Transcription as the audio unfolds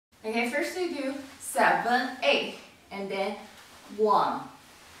Okay, first you do 7, 8, and then 1,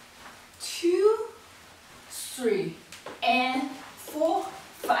 2, 3, and 4,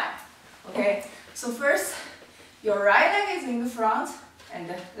 5. Okay, so first your right leg is in the front, and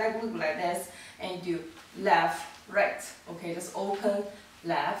the leg look like this, and you do left, right. Okay, just open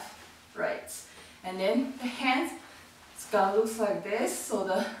left, right, and then the hands it's gonna look like this. So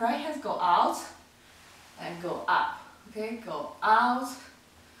the right hands go out and go up. Okay, go out,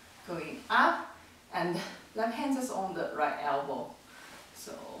 going up, and left hand is on the right elbow.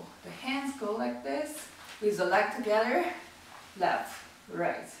 So the hands go like this with the leg together, left,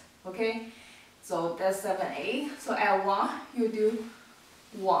 right. Okay, so that's 7, 8. So at 1, you do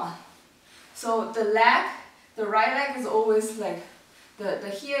 1. So the leg, the right leg is always like the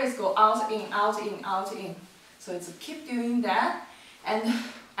heels go out, in, out, in, out, in. So it's keep doing that. And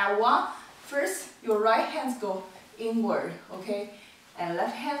at 1, first your right hands go inward, okay, and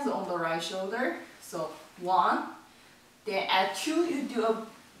left hands on the right shoulder. So 1. Then at 2, you do a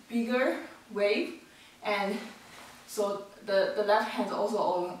bigger wave, and so the left hand also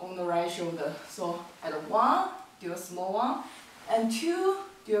on the right shoulder. So at 1, do a small one, and 2,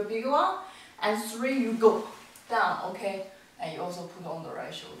 do a big one, and 3, you go down, okay, and you also put on the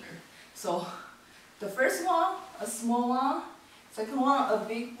right shoulder. So the first one, a small one, second one, a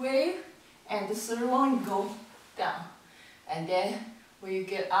big wave, and the third one, you go down. And then when you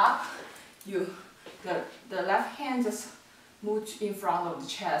get up, the left hand just move in front of the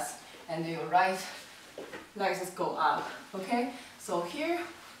chest, and then your right leg just go up. Okay, so here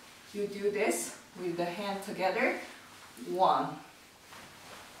you do this with the hand together. 1,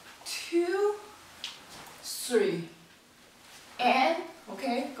 2, 3, and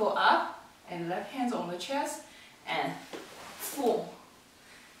okay, go up, and left hands on the chest, and 4.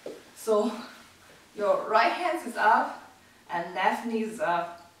 So your right hand is up and left knee is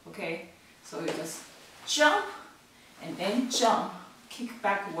up. Okay, so you just jump and then jump, kick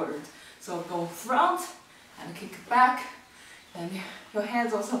backward. So go front and kick back, and your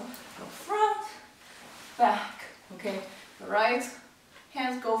hands also go front, back. Okay, the right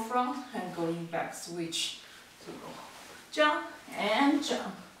hands go front and going back, switch. So go jump and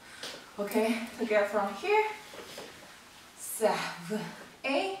jump. Okay, to get from here, 7,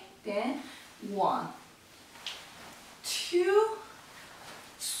 8, then 1, 2,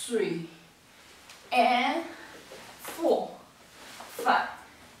 3, and 4, 5.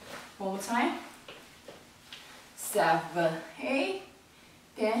 One more time. 7, 8,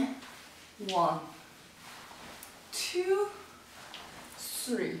 then 1, 2,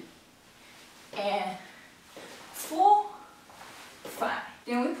 3, and 4, 5.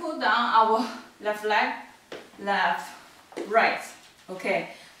 Then we pull down our left leg, left, right. Okay,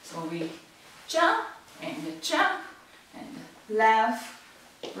 so we jump, and left,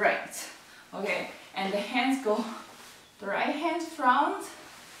 right. Okay, and the hands go, the right hand front,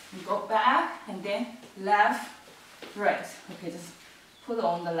 and go back, and then left, right. Okay, just put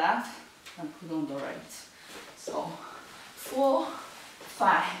on the left and put on the right. So 4,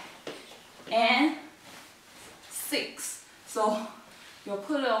 5, and 6. So you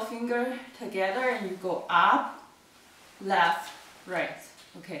put your finger together and you go up, left, right.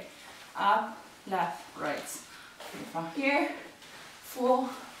 Okay, up, left, right. Okay, from here, 4,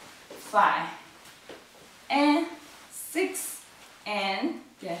 5, and 6, and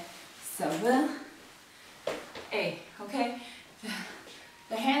then 7, 8. Okay,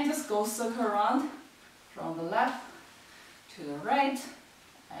 the hand just goes circle around from the left to the right,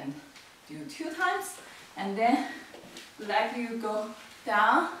 and do 2 times, and then leg you go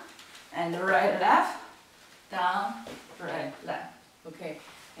down and right, left, down, right, left. Okay,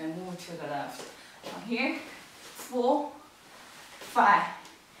 and move to the left. From here, 4, 5,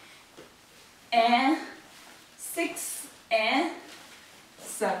 and 6, and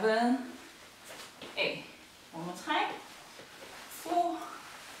 7, 8. One more time. 4,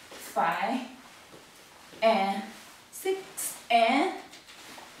 5, and 6, and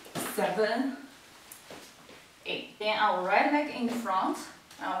 7, 8. Then our right leg in the front.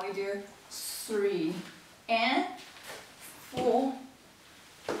 Now we do 3, and 4,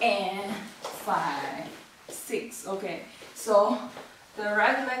 and 5, 6. Okay, so the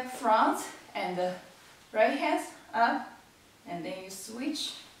right leg front and the right hands up, and then you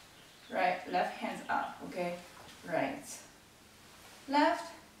switch, right, left hands up. Okay, right,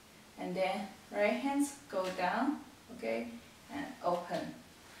 left, and then right hands go down. Okay, and open.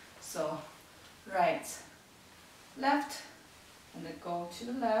 So right, left, and then go to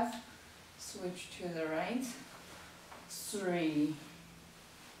the left, switch to the right, 3,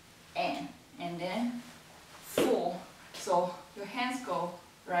 and then 4. So your hands go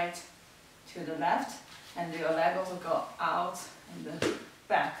right to the left, and your leg also go out and the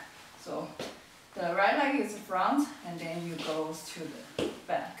back. So the right leg is front, and then you go to the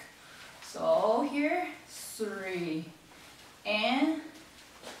back. So here, 3 and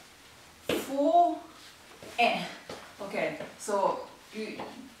 4 and. Okay, so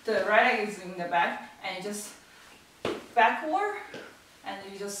the right leg is in the back, and you just backward, and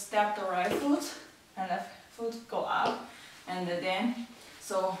you just step the right foot, and left foot go up, and then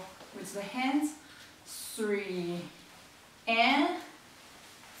so with the hands, 3 and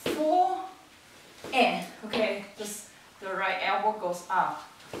 4 and. Okay, just the right elbow goes up.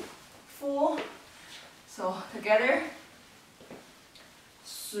 4. So together,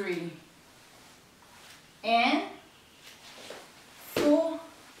 3 and 4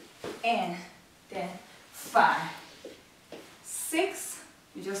 and then 5, 6.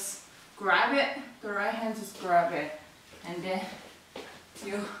 You just grab it. The right hand just grab it, and then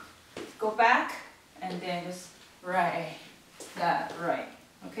you go back, and then just right, that right.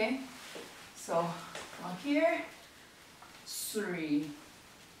 Okay. So from here, 3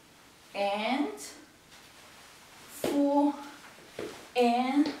 and 4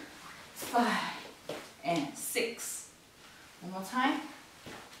 and 5 and 6. One more time.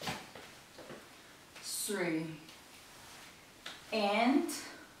 3 and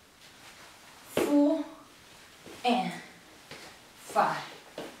 4 and 5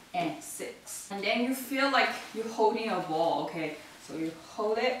 and 6. And then you feel like you're holding a ball, okay? So you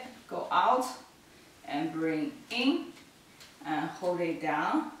hold it, go out, and bring in, and hold it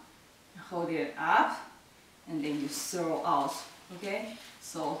down, hold it up, and then you throw out, okay?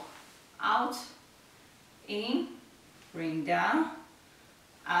 So out, in, bring down,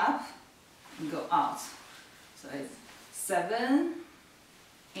 up, and go out. So it's 7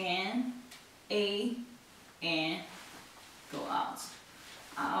 and 8 and go out.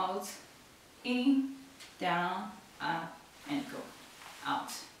 Out, in, down, up, and go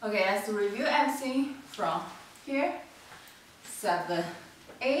out. Okay, let's review everything from here. 7,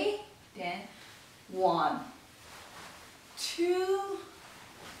 8, then 1, 2,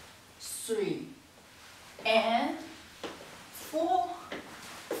 3, and 4,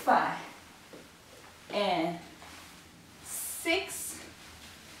 5, and 6,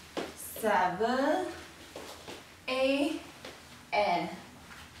 7, 8, and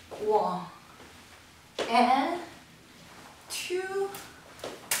 1, and 2,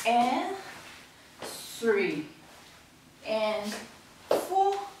 and 3, and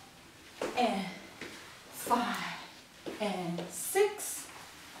 4, and 5, and 6,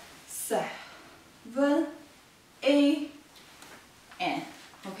 7, 8, and.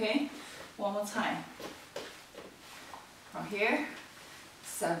 Okay, one more time. From here,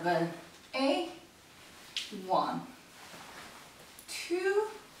 7, 8, 1, 2,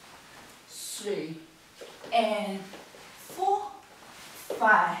 3, and 4,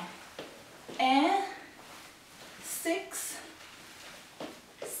 5, and 6,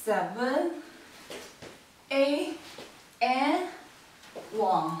 7, 8, and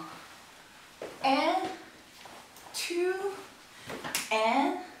 1, and 2,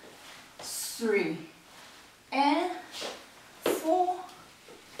 and 3, and 4,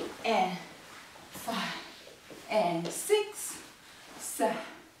 and 5, and 6,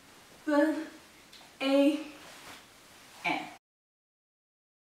 7, 8,